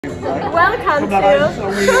Welcome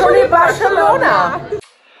to sunny Barcelona.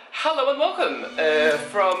 Hello and welcome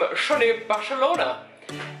from sunny Barcelona.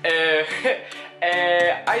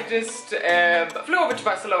 I just flew over to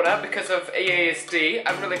Barcelona because of EASD.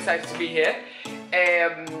 I'm really excited to be here.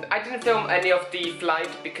 I didn't film any of the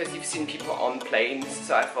flight because you've seen people on planes,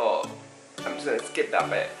 so I thought I'm just gonna skip that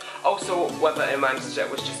bit. Also, weather in Manchester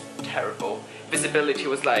was just terrible. Visibility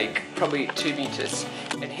was like probably 2 meters,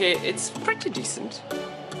 and here it's pretty decent.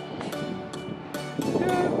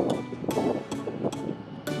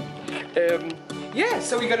 Yeah,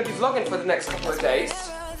 so we're gonna be vlogging for the next couple of days.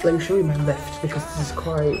 Let me show you my lift because this is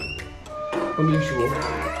quite unusual.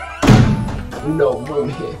 No room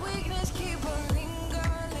here.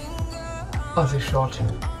 Oh, they're short.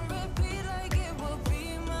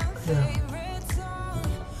 Yeah.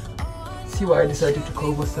 See why I decided to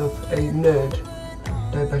call myself a nerd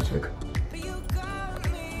diabetic.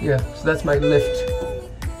 Yeah, so that's my lift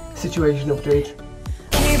situation update.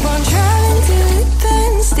 Keep on driving till it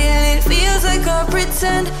bends, still it feels like I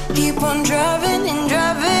pretend. Keep on driving and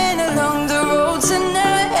driving along the roads and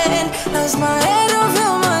never end. Lost my head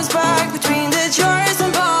over my back between the jars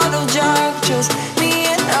and bottle jack. Just me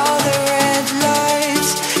and all the red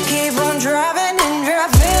lights. Keep on driving and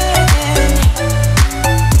driving.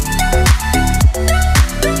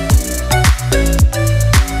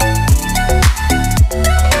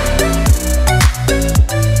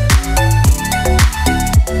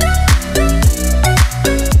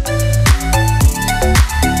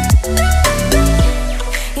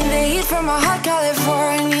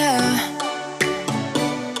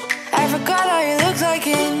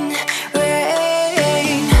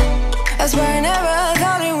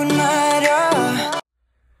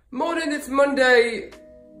 Morning, it's Monday.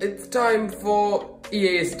 It's time for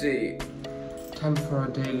EASD. Time for our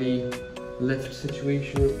daily lift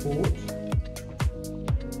situation report.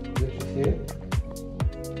 Lift is here.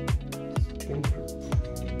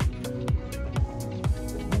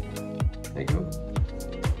 There you go.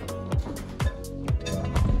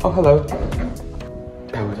 Oh, hello.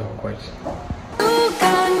 That was awkward. You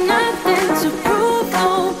got nothing to prove,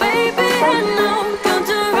 oh baby, I know you'll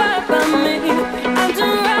do right by me. I'll do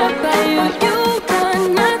right by you. You got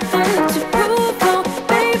nothing to prove, oh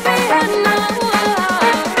baby, I know.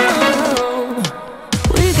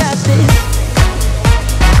 We got this.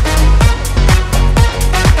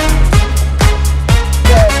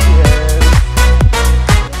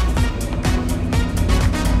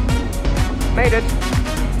 Made it.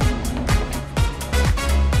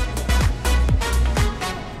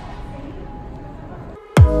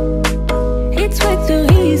 It's way too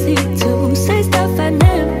easy to say stuff I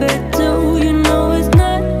never do. You know it's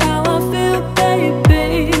not how I feel,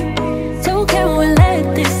 baby. So can we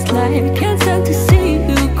let this slide? Can't stand to see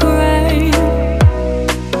you cry.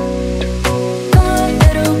 Come a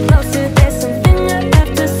little closer, there's something I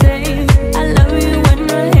have to say. I love you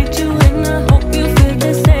and I hate you and I hope you feel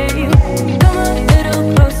the same. Come a little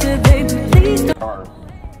closer, baby, please don't.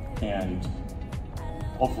 And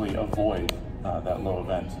hopefully avoid that low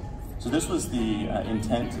event. So this was the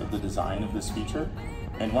intent of the design of this feature.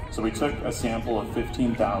 And so we took a sample of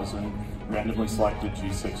 15,000 randomly selected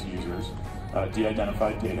G6 users,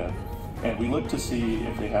 de-identified data, and we looked to see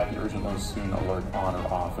if they had the urgent low soon alert on or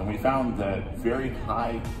off. And we found that very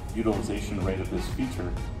high utilization rate of this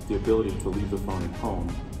feature, the ability to leave the phone at home,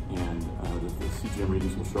 and the CGM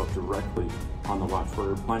readings will show up directly on the watch.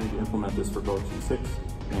 We're planning to implement this for both G6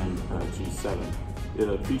 and G7.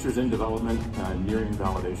 The feature's in development, nearing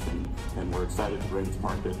validation, and we're excited to bring it to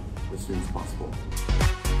market as soon as possible.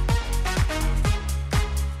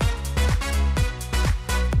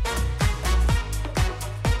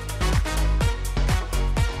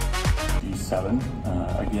 G7,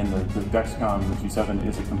 again, the Dexcom G7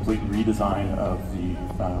 is a complete redesign of the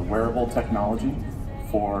wearable technology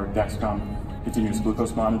for Dexcom continuous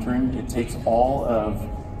glucose monitoring. It takes all of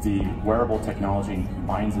the wearable technology and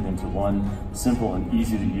combines it into one simple and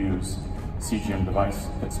easy to use CGM device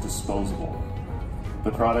that's disposable. The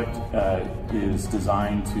product is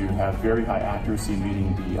designed to have very high accuracy,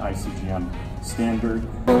 meeting the iCGM standard.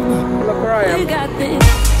 Look where I am. We got this.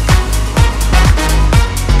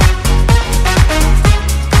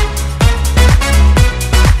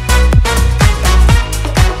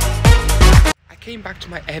 I came back to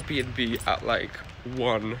my Airbnb at like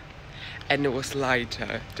 1 and it was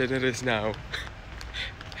lighter than it is now.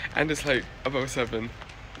 And it's like about 7.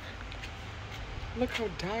 Look how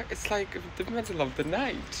dark, it's like the middle of the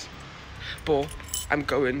night. But I'm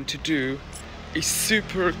going to do a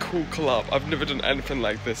super cool collab. I've never done anything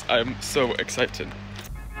like this. I'm so excited.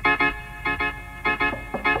 I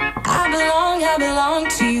belong belong, I belong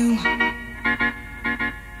to you.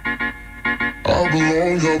 I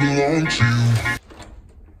belong to you.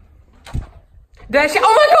 There she,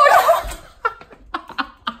 oh my god!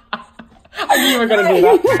 I knew you were gonna do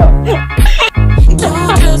that. Do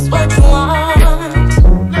just what you want.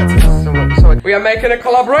 So we are making a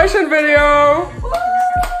collaboration video!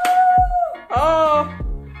 Oh!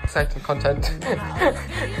 Exciting content.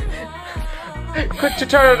 Quick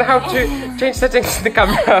tutorial on how to change settings in the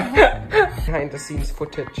camera. Behind the scenes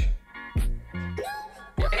footage.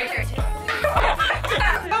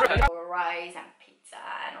 Rice and pizza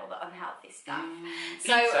and all the unhealthy stuff.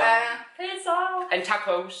 So pizza and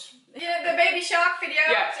tacos. yeah, the baby shark video.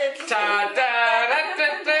 Yeah. Da, da, da,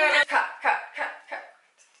 da, da. Cut.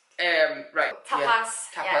 Right. Tapas.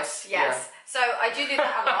 Yeah. Tapas. Yes. Yeah. So I do that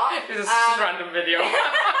a lot. This is a random video.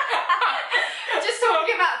 Just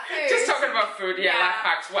talking about food. Just talking about food. Yeah. Yeah. Life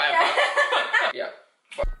hacks. Whatever. Yeah.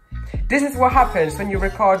 This is what happens when you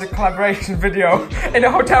record a collaboration video in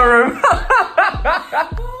a hotel room.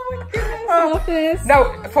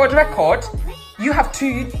 Now, for the record, you have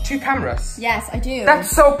two cameras. Yes, I do. That's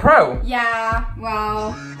so pro. Yeah,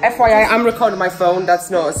 well... FYI, I'm recording my phone. That's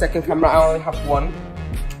not a second camera. I only have one.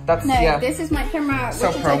 That's, No, yeah. this is my camera, So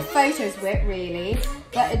which pro. I take photos with, really.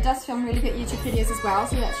 But it does film really good YouTube videos as well,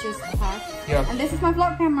 so that's just a pack. Yeah. And this is my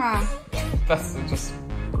vlog camera. That's just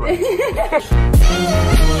great.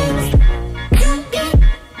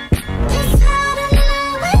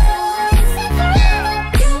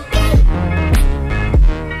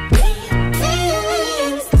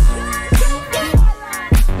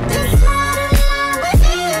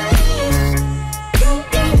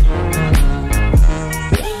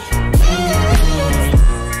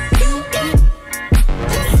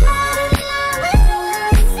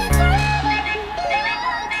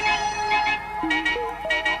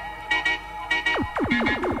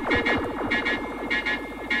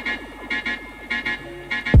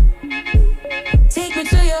 Take me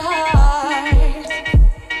to your heart.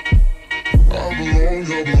 I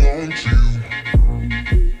belong to you.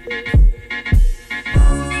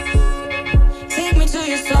 Take me to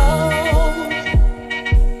your soul.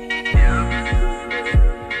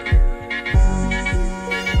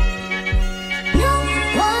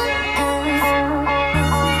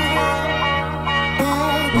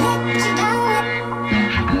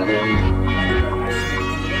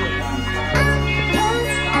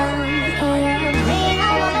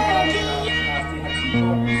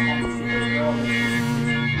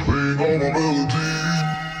 Playing on a melody.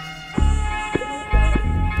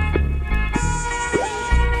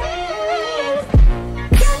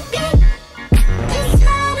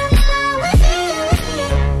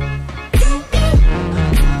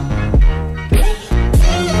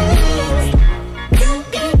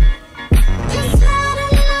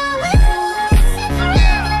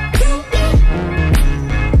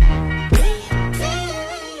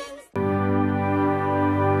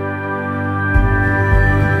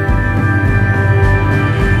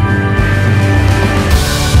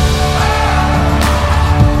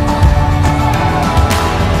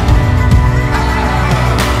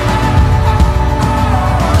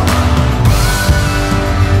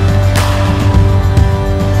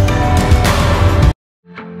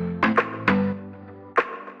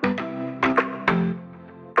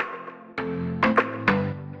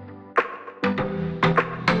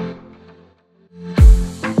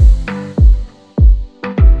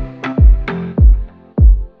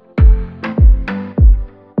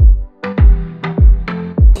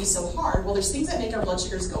 So hard? Well, there's things that make our blood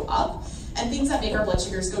sugars go up and things that make our blood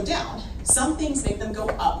sugars go down. Some things make them go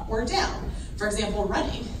up or down. For example,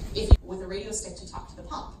 running. If you with a radio stick to talk to the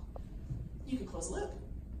pump, you can close the loop.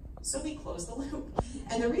 So we close the loop.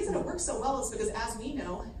 And the reason it works so well is because, as we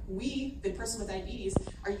know, we, the person with diabetes,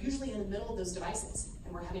 are usually in the middle of those devices.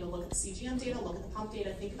 And we're having to look at the CGM data, look at the pump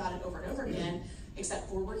data, think about it over and over again, except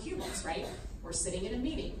for we're humans, right? We're sitting in a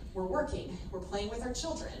meeting, we're working, we're playing with our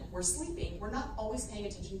children, we're sleeping, we're not always paying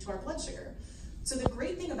attention to our blood sugar. So the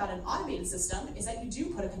great thing about an automated system is that you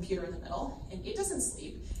do put a computer in the middle, and it doesn't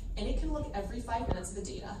sleep, and it can look every 5 minutes of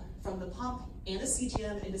the data from the pump and the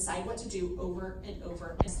CGM and decide what to do over and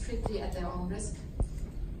over. Strictly at their own risk,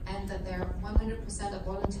 and that they're 100% a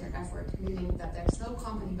volunteer effort, meaning that there's no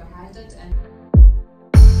company behind it. And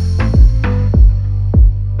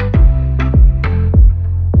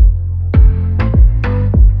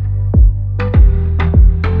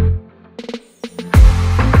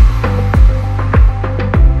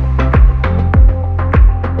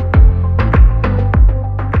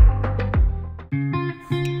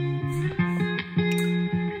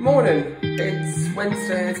Morning. It's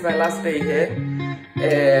Wednesday. It's my last day here.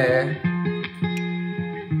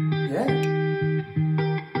 Yeah.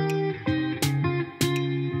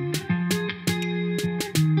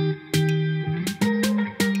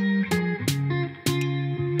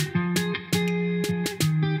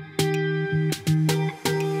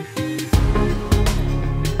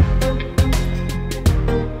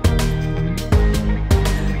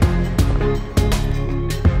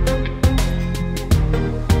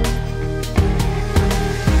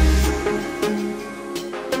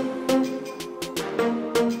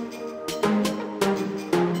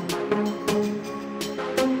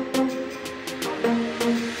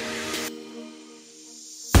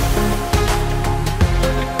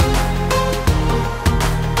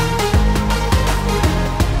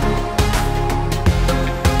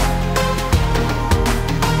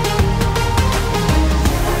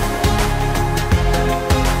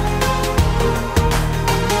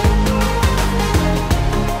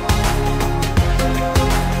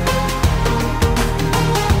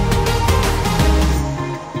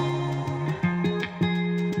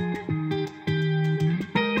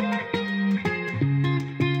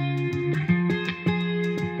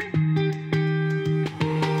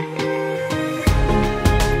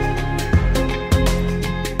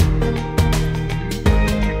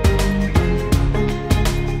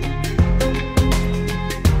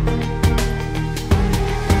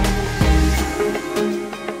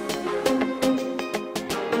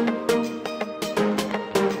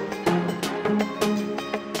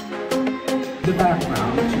 The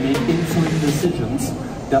background to make insulin decisions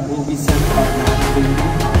that will be sent automatically to the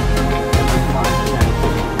pump every 5 to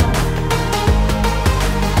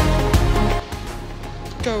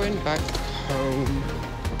 10 Going back home.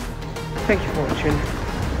 Thank you for watching.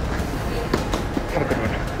 Have a good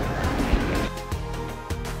one.